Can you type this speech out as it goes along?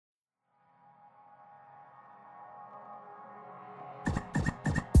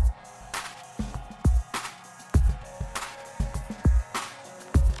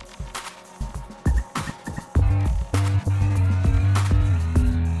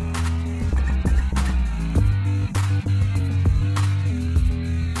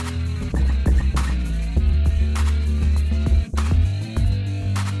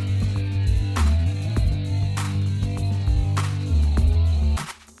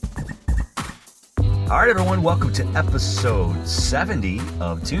All right, everyone, welcome to episode 70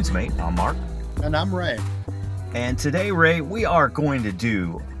 of Tunesmate. I'm Marc. And I'm Ray. And today, Ray, we are going to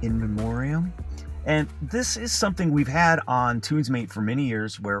do In Memoriam. And this is something we've had on Tunesmate for many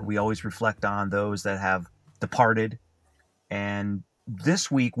years, where we always reflect on those that have departed. And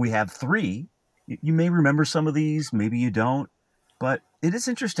this week we have three. You may remember some of these, maybe you don't. But it is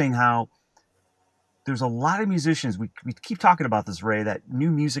interesting how there's a lot of musicians, we keep talking about this, Ray, that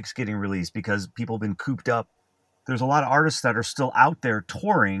new music's getting released because people have been cooped up. There's a lot of artists that are still out there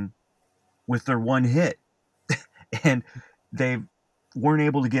touring with their one hit. And they weren't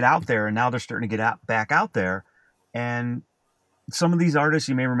able to get out there, and now they're starting to get back out there. And some of these artists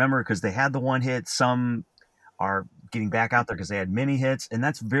you may remember because they had the one hit. Some are getting back out there because they had many hits. And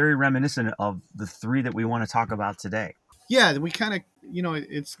that's very reminiscent of the three that we want to talk about today. Yeah, we kind of,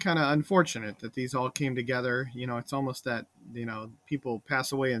 it's kind of unfortunate that these all came together. It's almost that, people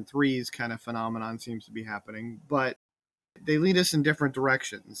pass away in threes kind of phenomenon seems to be happening, but they lead us in different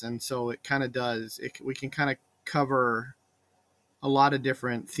directions. And so it kind of does, we can kind of cover a lot of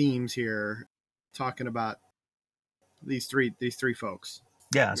different themes here talking about these three folks.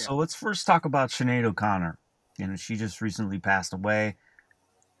 Yeah. So let's first talk about Sinead O'Connor. She just recently passed away.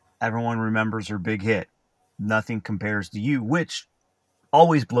 Everyone remembers her big hit, Nothing Compares to You, which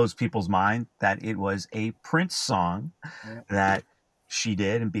always blows people's mind that it was a Prince song that she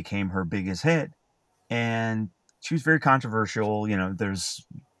did and became her biggest hit. And she was very controversial. There's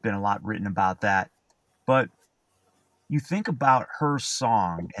been a lot written about that. But you think about her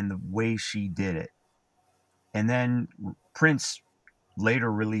song and the way she did it. And then Prince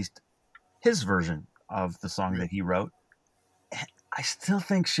later released his version of the song that he wrote. I still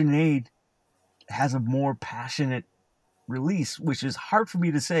think Sinead has a more passionate release, which is hard for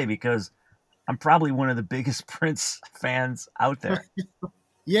me to say because I'm probably one of the biggest Prince fans out there.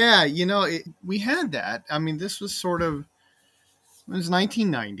 Yeah, we had that. I mean, this was it was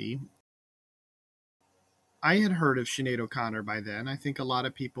 1990. I had heard of Sinead O'Connor by then. I think a lot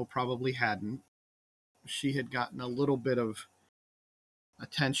of people probably hadn't. She had gotten a little bit of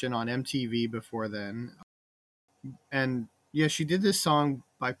attention on MTV before then. And yeah, she did this song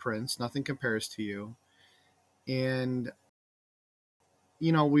by Prince, Nothing Compares to You. And,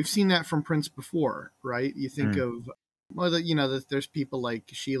 we've seen that from Prince before, right? You think of, there's people like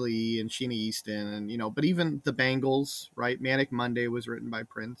Sheila E. and Sheena Easton, and, but even the Bangles, right? Manic Monday was written by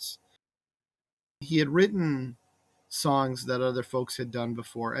Prince. He had written songs that other folks had done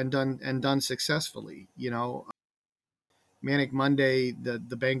before and done successfully. Manic Monday, the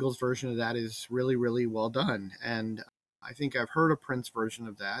Bangles version of that is really, really well done. And I think I've heard a Prince version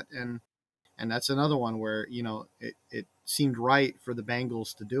of that. And that's another one where, it seemed right for the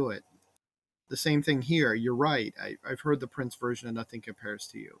Bangles to do it. The same thing here. You're right. I've heard the Prince version of Nothing Compares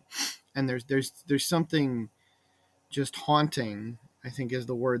to You. And there's something just haunting, I think is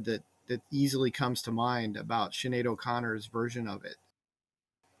the word that easily comes to mind about Sinead O'Connor's version of it.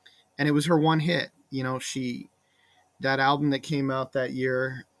 And it was her one hit. That album that came out that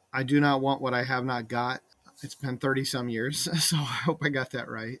year, I Do Not Want What I Have Not Got. It's been 30 some years, so I hope I got that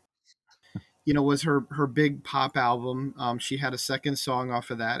right. Was her big pop album. She had a second song off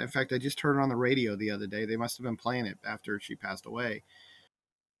of that. In fact, I just heard it on the radio the other day. They must have been playing it after she passed away.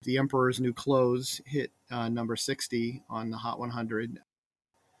 The Emperor's New Clothes hit number 60 on the Hot 100.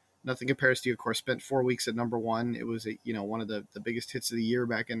 Nothing Compares to You, of course, spent 4 weeks at number one. It was one of the biggest hits of the year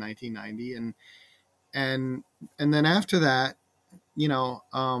back in 1990. And then after that,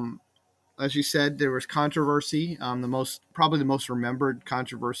 as you said, there was controversy. Probably the most remembered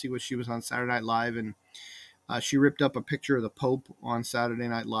controversy was she was on Saturday Night Live, and she ripped up a picture of the Pope on Saturday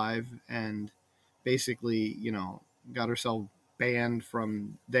Night Live, and basically, got herself banned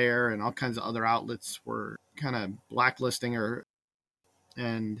from there, and all kinds of other outlets were kind of blacklisting her.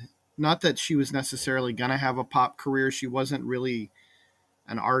 And not that she was necessarily going to have a pop career. She wasn't really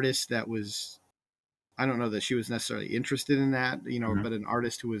an artist that was, I don't know that she was necessarily interested in that, but an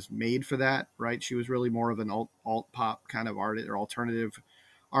artist who was made for that, right? She was really more of an alt pop kind of artist or alternative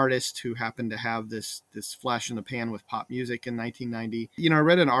artist who happened to have this flash in the pan with pop music in 1990. I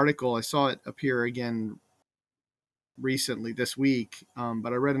read an article, I saw it appear again recently this week,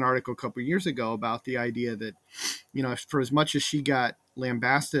 but I read an article a couple of years ago about the idea that, for as much as she got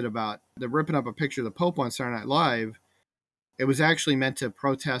lambasted about the ripping up a picture of the Pope on Saturday Night Live, it was actually meant to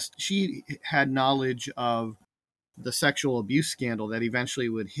protest. She had knowledge of the sexual abuse scandal that eventually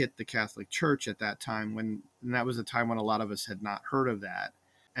would hit the Catholic Church at that time, and that was a time when a lot of us had not heard of that.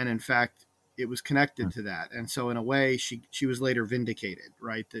 And in fact, it was connected to that. And so in a way, she was later vindicated,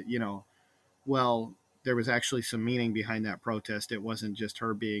 right? That, well, there was actually some meaning behind that protest. It wasn't just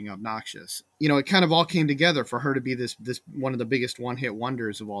her being obnoxious. It kind of all came together for her to be this one of the biggest one-hit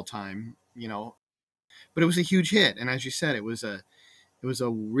wonders of all time, But it was a huge hit, and as you said, it was a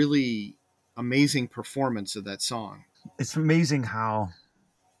really amazing performance of that song. It's amazing how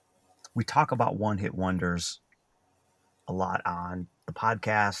we talk about one-hit wonders a lot on the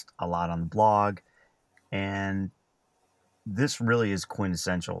podcast, a lot on the blog, and this really is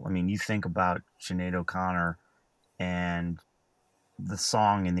quintessential. I mean, you think about Sinead O'Connor and the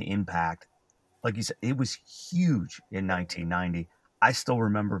song and the impact. Like you said, it was huge in 1990. I still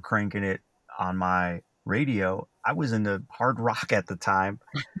remember cranking it on my radio. I was into hard rock at the time.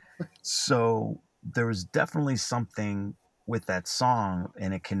 So there was definitely something with that song,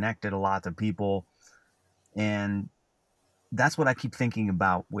 and it connected a lot to people. And that's what I keep thinking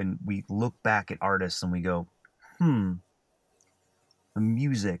about when we look back at artists and we go, the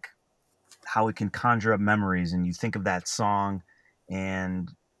music, how it can conjure up memories. And you think of that song, and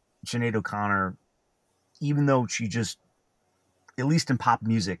Sinead O'Connor, even though she just, at least in pop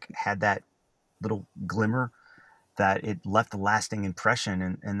music, had that little glimmer, that it left a lasting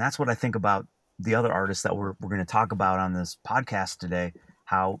impression. And that's what I think about the other artists that we're going to talk about on this podcast today,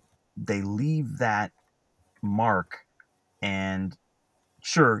 how they leave that mark. And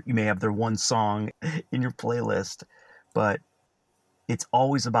sure, you may have their one song in your playlist, but it's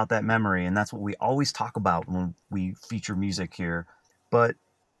always about that memory. And that's what we always talk about when we feature music here. But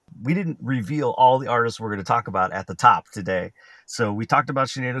we didn't reveal all the artists we're going to talk about at the top today. So we talked about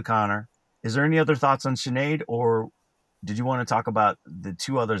Sinead O'Connor. Is there any other thoughts on Sinead, or did you want to talk about the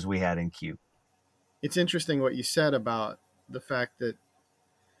two others we had in queue? It's interesting what you said about the fact that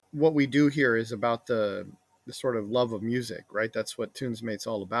what we do here is about the sort of love of music, right? That's what Tunesmate's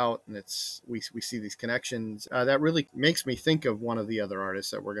all about, and we see these connections. That really makes me think of one of the other artists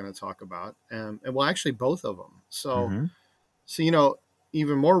that we're going to talk about, and well, actually both of them. So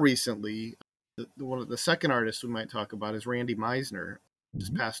even more recently, one of the second artists we might talk about is Randy Meisner,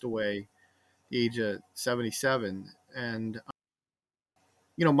 just passed away at the age of 77. And,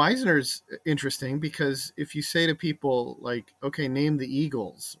 Meisner's interesting because if you say to people like, okay, name the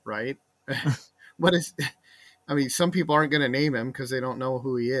Eagles, right? Some people aren't going to name him because they don't know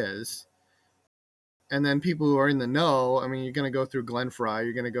who he is. And then people who are in the know, you're going to go through Glenn Frey,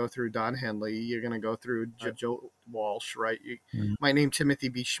 you're going to go through Don Henley, you're going to go through Joe Walsh, right? You might name Timothy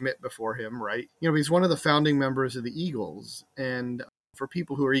B. Schmidt before him, right? He's one of the founding members of the Eagles. And for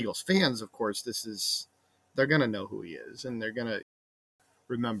people who are Eagles fans, of course, they're going to know who he is and they're going to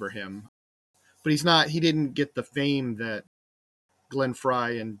remember him. But he didn't get the fame that Glenn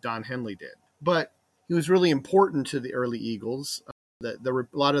Frey and Don Henley did. But he was really important to the early Eagles. A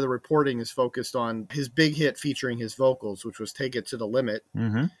lot of the reporting is focused on his big hit featuring his vocals, which was "Take It to the Limit."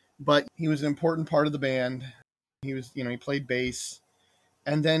 Mm-hmm. But he was an important part of the band. He was, he played bass.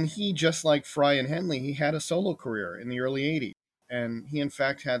 And then he, just like Frey and Henley, he had a solo career in the early 80s. And he, in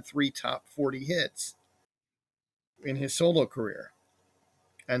fact, had 3 top 40 hits in his solo career.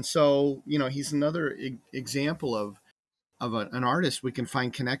 And so, he's another example of an artist we can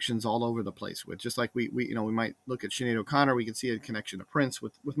find connections all over the place with. Just like we might look at Sinead O'Connor, we can see a connection to Prince.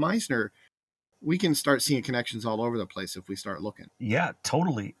 With Meisner, we can start seeing connections all over the place if we start looking. Yeah,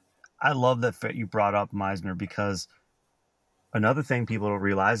 totally. I love that you brought up Meisner, because another thing people don't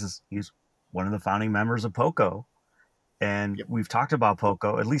realize is he's one of the founding members of Poco. And We've talked about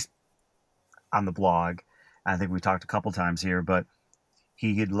Poco, at least on the blog. I think we've talked a couple times here, but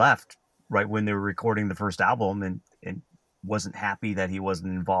he had left right when they were recording the first album and wasn't happy that he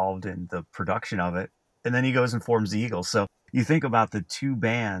wasn't involved in the production of it. And then he goes and forms the Eagles. So you think about the two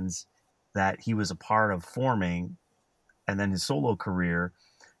bands that he was a part of forming and then his solo career.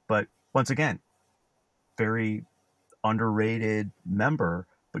 But once again, very underrated member.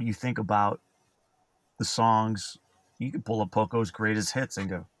 But you think about the songs, you can pull up Poco's greatest hits and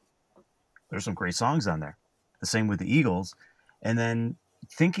go, there's some great songs on there. The same with the Eagles. And then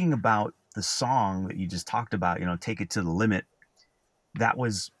thinking about the song that you just talked about, Take It to the Limit, that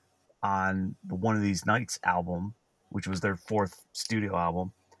was on the One of These Nights album, which was their 4th studio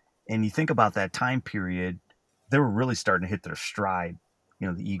album. And you think about that time period, they were really starting to hit their stride,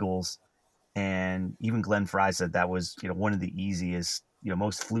 the Eagles. And even Glenn Frey said that was, one of the easiest,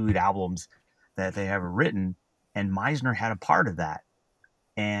 most fluid albums that they ever written. And Meisner had a part of that.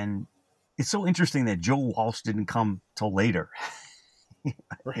 And it's so interesting that Joe Walsh didn't come till later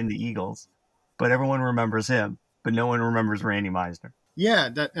in the Eagles, but everyone remembers him, but no one remembers Randy Meisner. Yeah,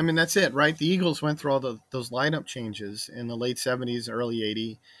 that's it, right? The Eagles went through all those lineup changes in the late 70s, early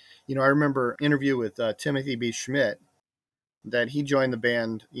 80s. I remember an interview with Timothy B. Schmidt, that he joined the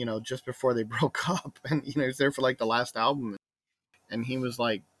band, just before they broke up, and he was there for like the last album, and he was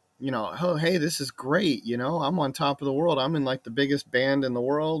like, oh hey, this is great, I'm on top of the world, I'm in like the biggest band in the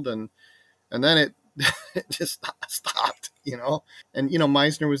world, and then it it just stopped, and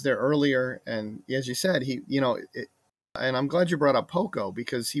Meisner was there earlier, and as you said, and I'm glad you brought up Poco,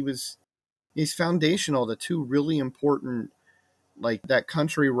 because he's foundational to two really important, like that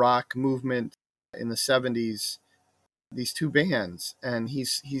country rock movement in the 70s, these two bands, and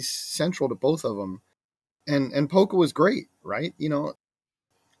he's central to both of them. And Polka was great, right?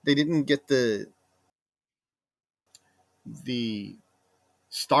 They didn't get the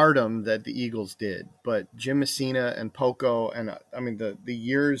stardom that the Eagles did, but Jim Messina and Poco, and I mean the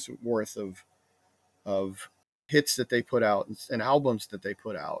years worth of hits that they put out and albums that they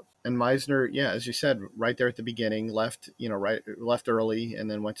put out. And Meisner, yeah, as you said, right there at the beginning, left early, and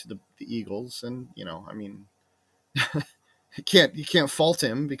then went to the Eagles, and I mean, you can't fault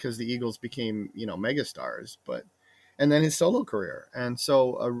him, because the Eagles became megastars, but and then his solo career, and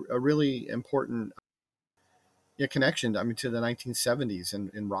so a really important connection, I mean, to the 1970s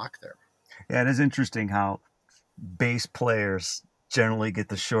in rock there. Yeah, it is interesting how bass players generally get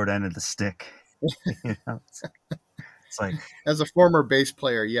the short end of the stick. It's like, as a former bass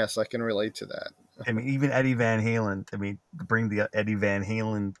player, yes, I can relate to that. I mean, even Eddie Van Halen, I mean, to bring the Eddie Van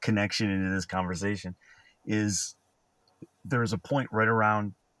Halen connection into this conversation, is there's a point right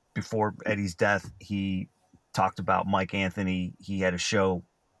around before Eddie's death, he talked about Mike Anthony. He had to show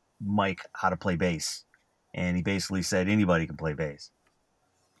Mike how to play bass, and he basically said anybody can play bass.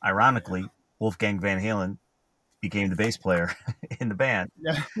 Ironically, Wolfgang Van Halen became the bass player in the band,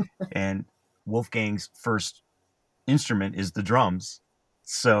 Yeah. and Wolfgang's first instrument is the drums.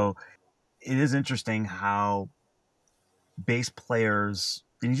 So it is interesting how bass players,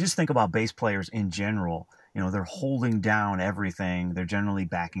 and you just think about bass players in general, they're holding down everything. They're generally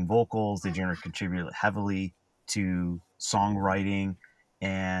backing vocals. They generally contribute heavily to songwriting.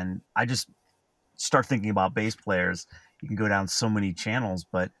 And I just start thinking about bass players. You can go down so many channels,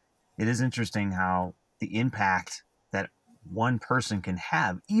 but it is interesting how the impact that one person can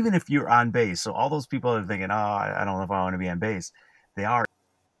have, even if you're on bass. So all those people are thinking, oh, I don't know if I want to be on bass. They are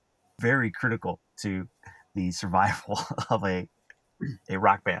very critical to the survival of a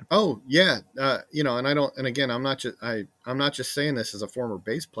rock band. Oh yeah, and I don't. And again, I'm not just saying this as a former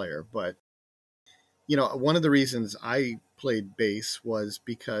bass player, but one of the reasons I played bass was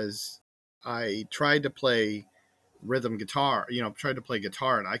because I tried to play rhythm guitar. Tried to play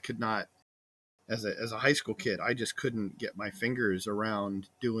guitar, and I could not. As a high school kid, I just couldn't get my fingers around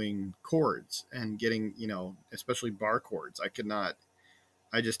doing chords and getting, especially bar chords. I could not.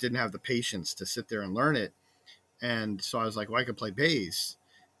 I just didn't have the patience to sit there and learn it. And so I was like, well, I could play bass,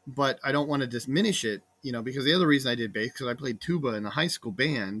 but I don't want to diminish it, because the other reason I did bass, because I played tuba in the high school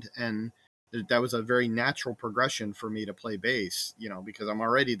band, and that was a very natural progression for me to play bass, because I'm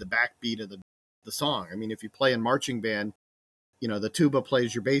already the backbeat of the song. I mean, if you play in marching band, the tuba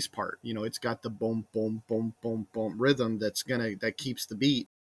plays your bass part. It's got the boom, boom, boom, boom, boom rhythm that keeps the beat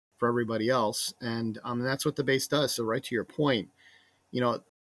for everybody else. And that's what the bass does. So right to your point,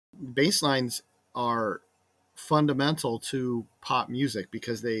 bass lines are fundamental to pop music,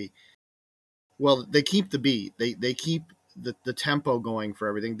 because they keep the beat, they keep the tempo going for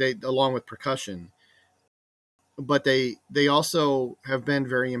everything, they along with percussion, but they also have been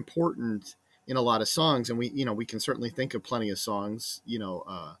very important in a lot of songs. And we can certainly think of plenty of songs,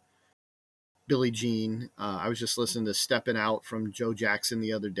 Billie Jean. I was just listening to Steppin' Out from Joe Jackson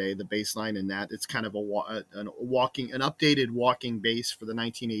the other day. The bass line in that, it's kind of an updated walking bass for the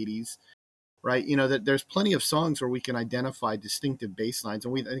 1980s. Right, that there's plenty of songs where we can identify distinctive bass lines,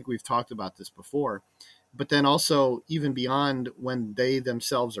 and I think we've talked about this before. But then also, even beyond when they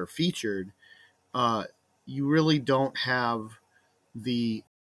themselves are featured, you really don't have the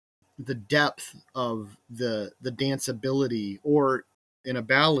depth of the danceability, or in a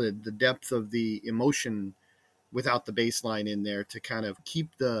ballad, the depth of the emotion without the bass line in there to kind of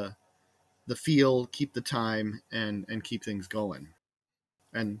keep the feel, keep the time, and keep things going.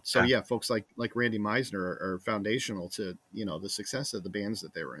 And so, yeah, folks like Randy Meisner are foundational to, the success of the bands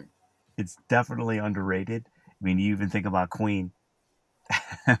that they were in. It's definitely underrated. I mean, you even think about Queen.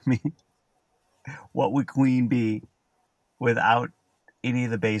 I mean, what would Queen be without any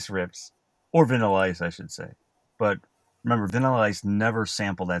of the bass riffs? Or Vanilla Ice, I should say. But remember, Vanilla Ice never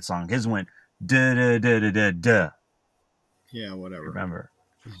sampled that song. His went da da da da da da. Yeah, whatever. Remember.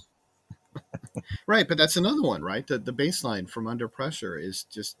 Right, but that's another one, right? The bass line from Under Pressure is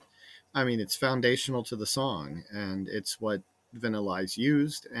just, I mean, it's foundational to the song, and it's what Vanilla Ice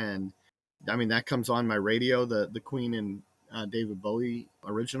used. And I mean, that comes on my radio, the Queen and David Bowie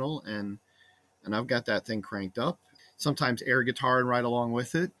original, and I've got that thing cranked up. Sometimes air guitar and right along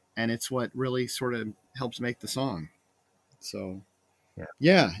with it, and it's what really sort of helps make the song. So, Yeah.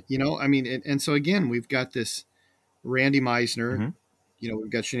 yeah, I mean, and so again, we've got this Randy Meisner. Mm-hmm.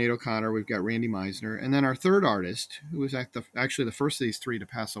 We've got Sinead O'Connor, we've got Randy Meisner, and then our third artist, who was actually the first of these three to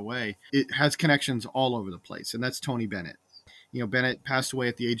pass away, it has connections all over the place, and that's Tony Bennett. Bennett passed away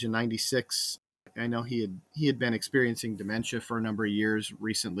at the age of 96. I know he had been experiencing dementia for a number of years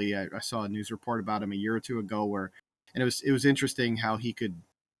recently. I saw a news report about him a year or two ago and it was interesting how he could,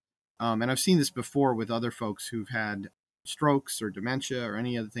 and I've seen this before with other folks who've had strokes or dementia or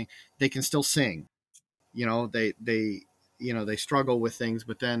any other thing. They can still sing. They struggle with things,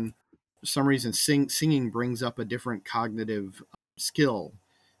 but then for some reason singing brings up a different cognitive skill,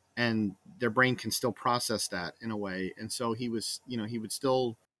 and their brain can still process that in a way. And so he would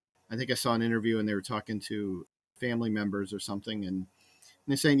still, I think I saw an interview and they were talking to family members or something, and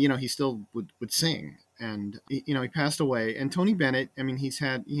they're saying, he still would sing. And, he passed away. And Tony Bennett, I mean, he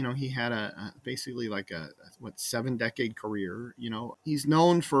had basically like a 7-decade career. He's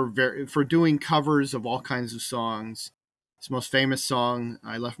known for doing covers of all kinds of songs. His most famous song,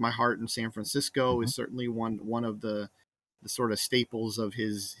 "I Left My Heart in San Francisco," Mm-hmm. is certainly one of the sort of staples of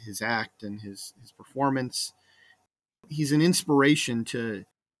his act and his performance. He's an inspiration to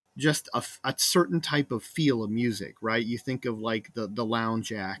just a certain type of feel of music, right? You think of like the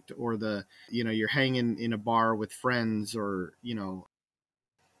lounge act, or you're hanging in a bar with friends, or,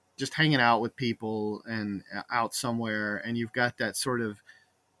 just hanging out with people and out somewhere. And you've got that sort of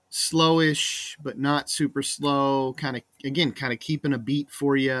slowish, but not super slow, kind of keeping a beat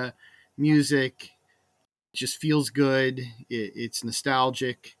for you music. It just feels good. It's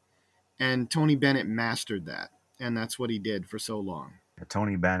nostalgic. And Tony Bennett mastered that. And that's what he did for so long.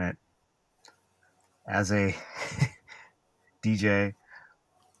 Tony Bennett, as a DJ,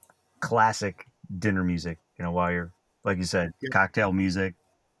 classic dinner music, while you're, like you said, cocktail music,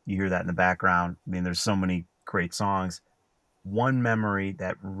 you hear that in the background. I mean, there's so many great songs. One memory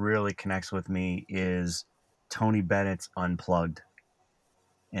that really connects with me is Tony Bennett's Unplugged.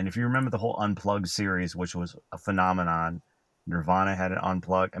 And if you remember the whole Unplugged series, which was a phenomenon, Nirvana had an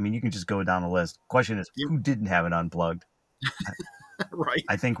Unplugged. I mean, you can just go down the list. Question is, who didn't have an Unplugged? Right.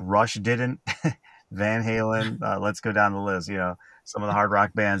 I think Rush didn't. Van Halen. Let's go down the list. Some of the hard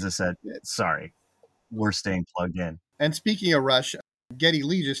rock bands have said, sorry, we're staying plugged in. And speaking of Rush, Geddy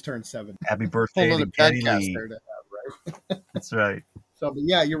Lee just turned 70. Happy birthday to Geddy Lee. There to have, right? That's right. So, but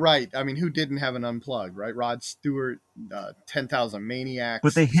yeah, you're right. I mean, who didn't have an Unplugged, right? Rod Stewart, 10,000 Maniacs.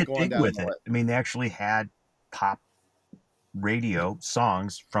 But they hit big with it. I mean, they actually had pop radio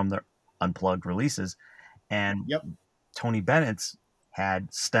songs from their Unplugged releases. And Tony Bennett's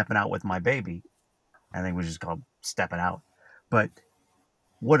had Steppin' Out With My Baby. I think it was just called Steppin' Out. But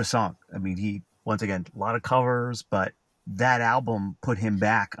what a song. I mean, he, once again, a lot of covers, but that album put him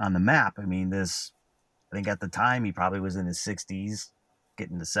back on the map. I mean, I think at the time he probably was in his 60s,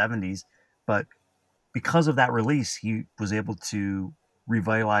 getting to 70s. But because of that release, he was able to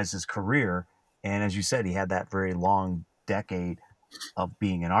revitalize his career. And as you said, he had that very long decade of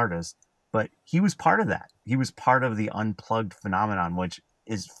being an artist. But he was part of that. He was part of the Unplugged phenomenon, which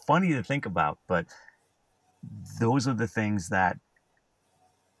is funny to think about. But those are the things that,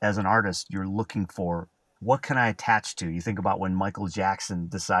 as an artist, you're looking for. What can I attach to? You think about when Michael Jackson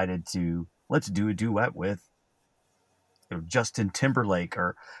decided to, let's do a duet with Justin Timberlake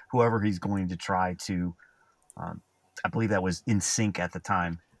or whoever he's going to try to. I believe that was In Sync at the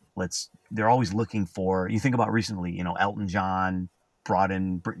time. They're always looking for. You think about recently, Elton John brought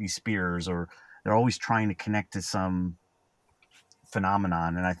in Britney Spears, or they're always trying to connect to some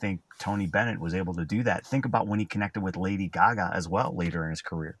phenomenon. And I think Tony Bennett was able to do that. Think about when he connected with Lady Gaga as well later in his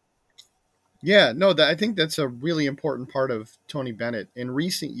career. Yeah, no, I think that's a really important part of Tony Bennett. In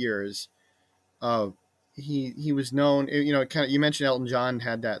recent years, he was known, you mentioned Elton John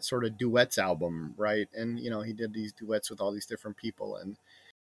had that sort of duets album, right? And, he did these duets with all these different people.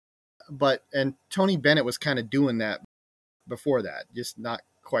 And Tony Bennett was kind of doing that before that, just not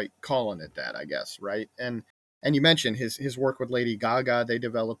quite calling it that, I guess, right? And you mentioned his work with Lady Gaga. They've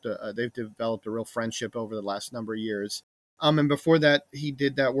developed a real friendship over the last number of years. And before that, he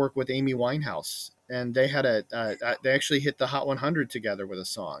did that work with Amy Winehouse, and they had they actually hit the Hot 100 together with a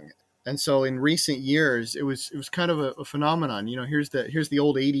song. And so in recent years, it was kind of a phenomenon. Here's the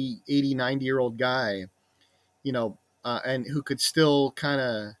old 80, 90-year-old guy, and who could still kind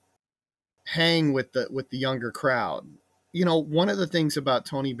of hang with the younger crowd. One of the things about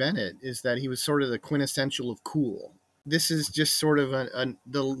Tony Bennett is that he was sort of the quintessential of cool. This is just sort of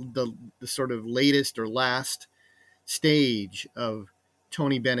the sort of latest or last stage of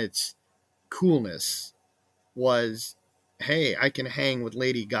Tony Bennett's coolness was, hey, I can hang with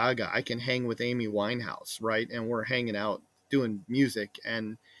Lady Gaga, I can hang with Amy Winehouse, right? And we're hanging out doing music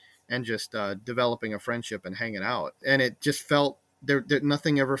and just developing a friendship and hanging out. And it just felt there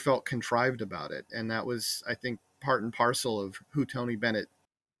nothing ever felt contrived about it. And that was, I think, part and parcel of who Tony Bennett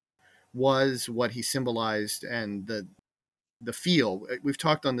was, what he symbolized, and the feel. We've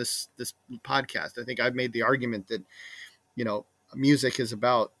talked on this podcast. I think I've made the argument that, you know, music is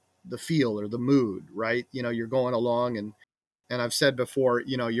about the feel or the mood, right? You know, you're going along, and I've said before,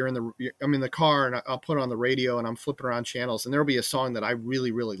 you know, I'm in the car and I'll put on the radio and I'm flipping around channels, and there'll be a song that I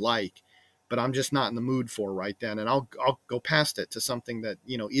really, really like, but I'm just not in the mood for right then. And I'll go past it to something that,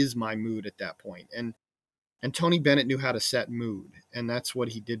 you know, is my mood at that point. And Tony Bennett knew how to set mood, and that's what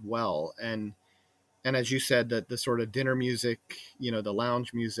he did well. And as you said, that the sort of dinner music, you know, the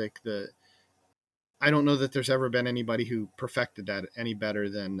lounge music, I don't know that there's ever been anybody who perfected that any better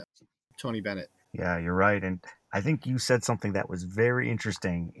than Tony Bennett. Yeah, you're right. And I think you said something that was very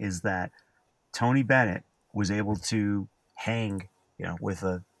interesting is that Tony Bennett was able to hang, with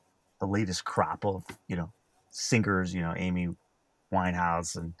the latest crop of, singers, Amy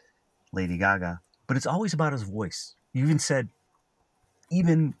Winehouse and Lady Gaga. But it's always about his voice. You even said,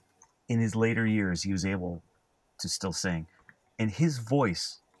 even in his later years, he was able to still sing. And his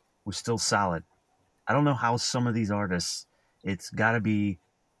voice was still solid. I don't know how some of these artists, it's got to be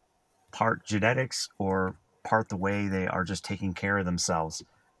part genetics or part the way they are just taking care of themselves.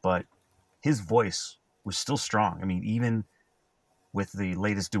 But his voice was still strong. I mean, even with the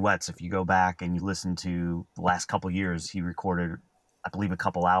latest duets, if you go back and you listen to the last couple years, he recorded, I believe, a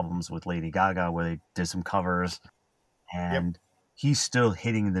couple albums with Lady Gaga where they did some covers, and Yep. he's still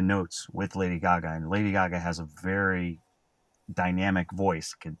hitting the notes with Lady Gaga. And Lady Gaga has a very dynamic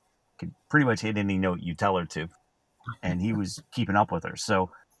voice, could pretty much hit any note you tell her to, and he was keeping up with her.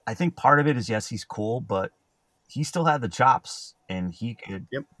 So I think part of it is, yes, he's cool, but he still had the chops and he could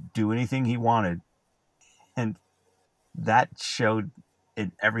Yep. do anything he wanted. And that showed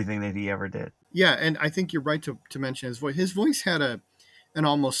in everything that he ever did. Yeah, and I think you're right to mention his voice. His voice had an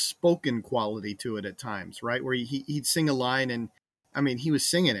almost spoken quality to it at times, right? Where he'd sing a line, and I mean, he was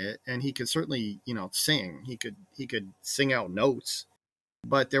singing it, and he could certainly, you know, sing. He could sing out notes,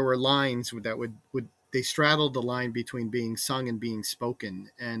 but there were lines that would they straddled the line between being sung and being spoken,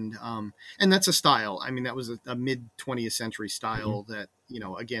 and that's a style. I mean, that was a mid 20th century style that, you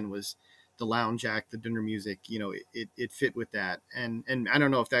know, again, was the lounge act, the dinner music. You know, it fit with that, and I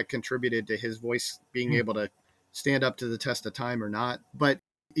don't know if that contributed to his voice being able to stand up to the test of time or not. But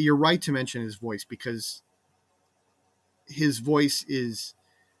you're right to mention his voice, because his voice is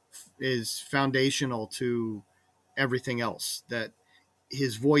foundational to everything else. That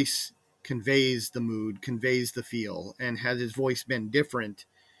his voice conveys the mood, conveys the feel, and had his voice been different,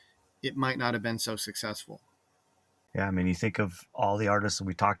 it might not have been so successful. Yeah, I mean, you think of all the artists that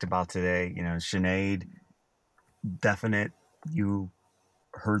we talked about today, Sinead, definite, you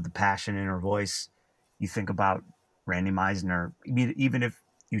heard the passion in her voice. You think about Randy Meisner, even if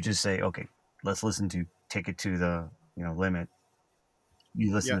you just say, okay, let's listen to Take It to the, Limit.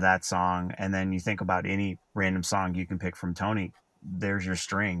 You listen Yeah. to that song, and then you think about any random song you can pick from Tony. There's your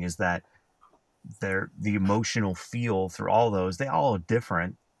string. Is that the emotional feel through all those? They all are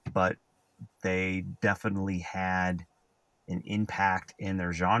different, but they definitely had an impact in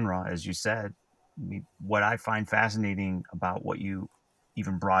their genre, as you said. I mean, what I find fascinating about what you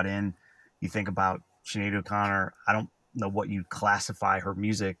even brought in, you think about Sinead O'Connor. I don't know what you classify her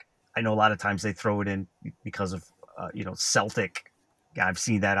music. I know a lot of times they throw it in because of Celtic. I've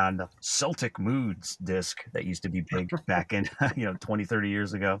seen that on the Celtic Moods disc that used to be big back in 20, 30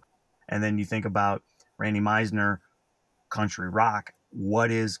 years ago. And then you think about Randy Meisner, country rock.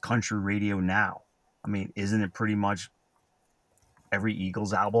 What is country radio now? I mean, isn't it pretty much every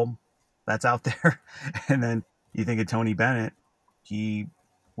Eagles album that's out there? And then you think of Tony Bennett, he,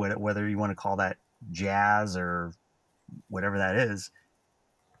 whether you want to call that jazz or whatever that is,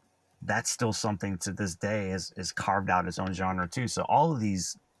 that's still something to this day is carved out its own genre too. So all of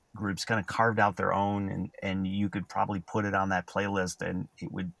these groups kind of carved out their own, and you could probably put it on that playlist and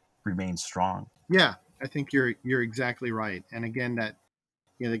it would remain strong. Yeah, I think you're exactly right. And again, that,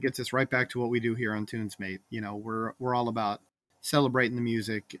 you know, that gets us right back to what we do here on Tunesmate. You know, we're all about celebrating the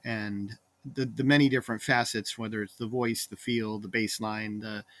music and the many different facets, whether it's the voice, the feel, the bass line,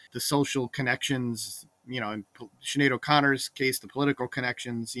 the social connections, you know, in Sinead O'Connor's case, the political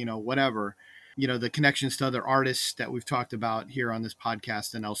connections, you know, whatever, you know, the connections to other artists that we've talked about here on this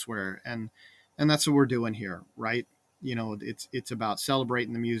podcast and elsewhere. And that's what we're doing here, right? You know, it's about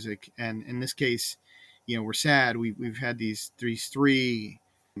celebrating the music. And in this case, we're sad. We've had these three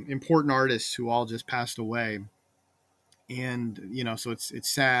important artists who all just passed away, and so it's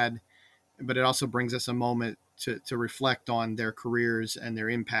sad, but it also brings us a moment to reflect on their careers and their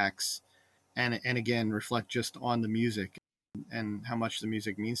impacts, and again reflect just on the music and how much the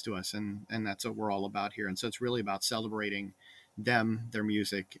music means to us, and that's what we're all about here. And so it's really about celebrating them, their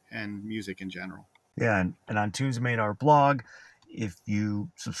music, and music in general. Yeah, and on Tunesmate, our blog, if you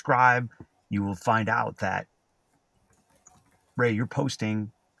subscribe, you will find out that, Ray, you're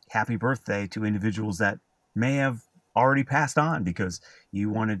posting happy birthday to individuals that may have already passed on because you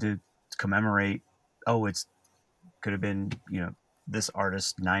wanted to commemorate, oh, it's could have been, this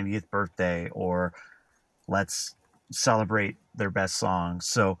artist's 90th birthday, or let's celebrate their best songs.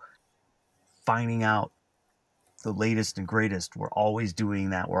 So finding out the latest and greatest, we're always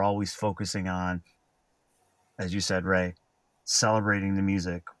doing that. We're always focusing on, as you said, Ray, celebrating the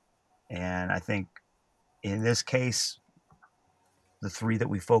music. And I think in this case, the three that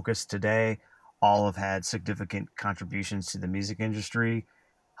we focused today all have had significant contributions to the music industry.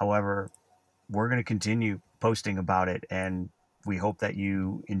 However, we're going to continue posting about it, and we hope that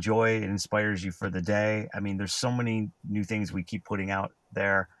you enjoy it. It inspires you for the day. I mean, there's so many new things we keep putting out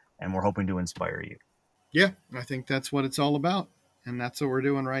there, and we're hoping to inspire you. Yeah, I think that's what it's all about, and that's what we're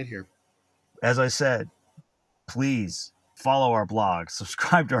doing right here. As I said, please follow our blog,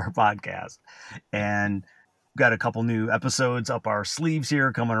 subscribe to our podcast, and we've got a couple new episodes up our sleeves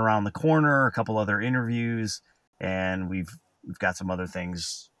here coming around the corner, a couple other interviews, and we've got some other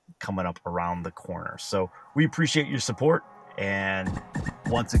things coming up around the corner. So we appreciate your support. And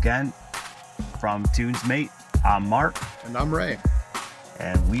once again, from Tunesmate, I'm Marc. And I'm Ray.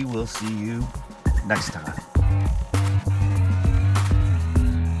 And we will see you next time.